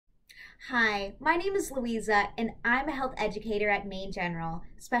Hi, my name is Louisa, and I'm a health educator at MaineGeneral,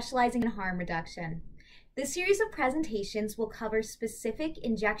 specializing in harm reduction. This series of presentations will cover specific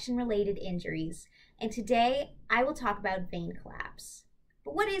injection-related injuries, and today I will talk about vein collapse.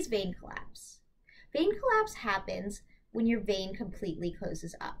 But what is vein collapse? Vein collapse happens when your vein completely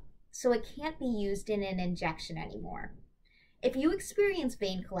closes up, so it can't be used in an injection anymore. If you experience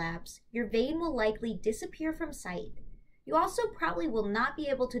vein collapse, your vein will likely disappear from sight. You also probably will not be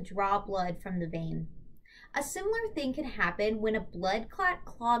able to draw blood from the vein. A similar thing can happen when a blood clot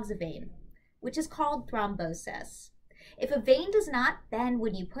clogs a vein, which is called thrombosis. If a vein does not bend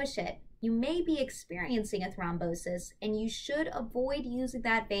when you push it, you may be experiencing a thrombosis, and you should avoid using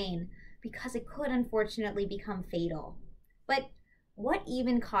that vein because it could unfortunately become fatal. But what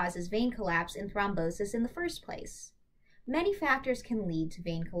even causes vein collapse and thrombosis in the first place? Many factors can lead to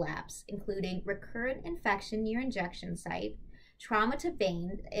vein collapse, including recurrent infection near injection site, trauma to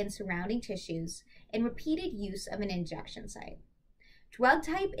vein and surrounding tissues, and repeated use of an injection site. Drug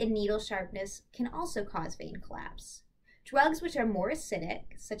type and needle sharpness can also cause vein collapse. Drugs which are more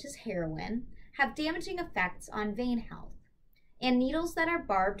acidic, such as heroin, have damaging effects on vein health, and needles that are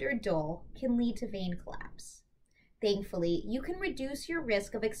barbed or dull can lead to vein collapse. Thankfully, you can reduce your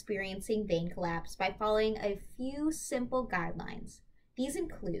risk of experiencing vein collapse by following a few simple guidelines. These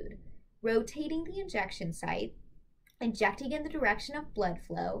include rotating the injection site, injecting in the direction of blood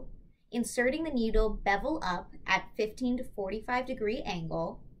flow, inserting the needle bevel up at 15 to 45 degree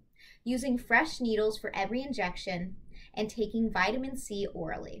angle, using fresh needles for every injection, and taking vitamin C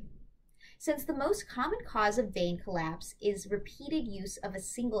orally. Since the most common cause of vein collapse is repeated use of a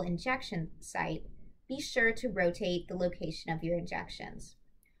single injection site, be sure to rotate the location of your injections.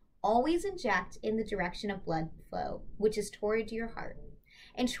 Always inject in the direction of blood flow, which is toward your heart,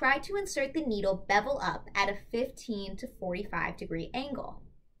 and try to insert the needle bevel up at a 15 to 45 degree angle.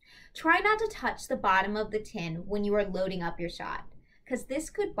 Try not to touch the bottom of the tin when you are loading up your shot, because this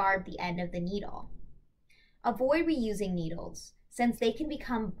could barb the end of the needle. Avoid reusing needles, since they can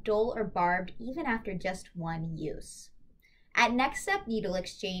become dull or barbed even after just one use. At Next Step Needle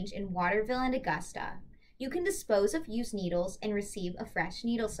Exchange in Waterville and Augusta, you can dispose of used needles and receive a fresh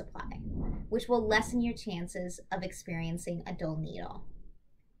needle supply, which will lessen your chances of experiencing a dull needle.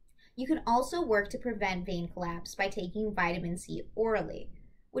 You can also work to prevent vein collapse by taking vitamin C orally,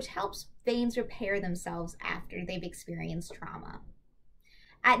 which helps veins repair themselves after they've experienced trauma.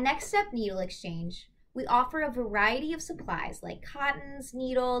 At Next Step Needle Exchange, we offer a variety of supplies like cottons,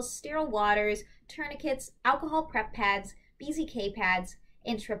 needles, sterile waters, tourniquets, alcohol prep pads, BZK pads,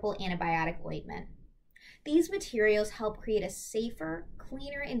 and triple antibiotic ointment. These materials help create a safer,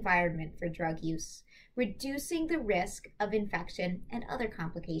 cleaner environment for drug use, reducing the risk of infection and other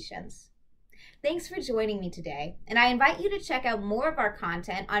complications. Thanks for joining me today, and I invite you to check out more of our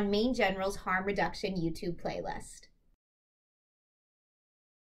content on MaineGeneral's Harm Reduction YouTube playlist.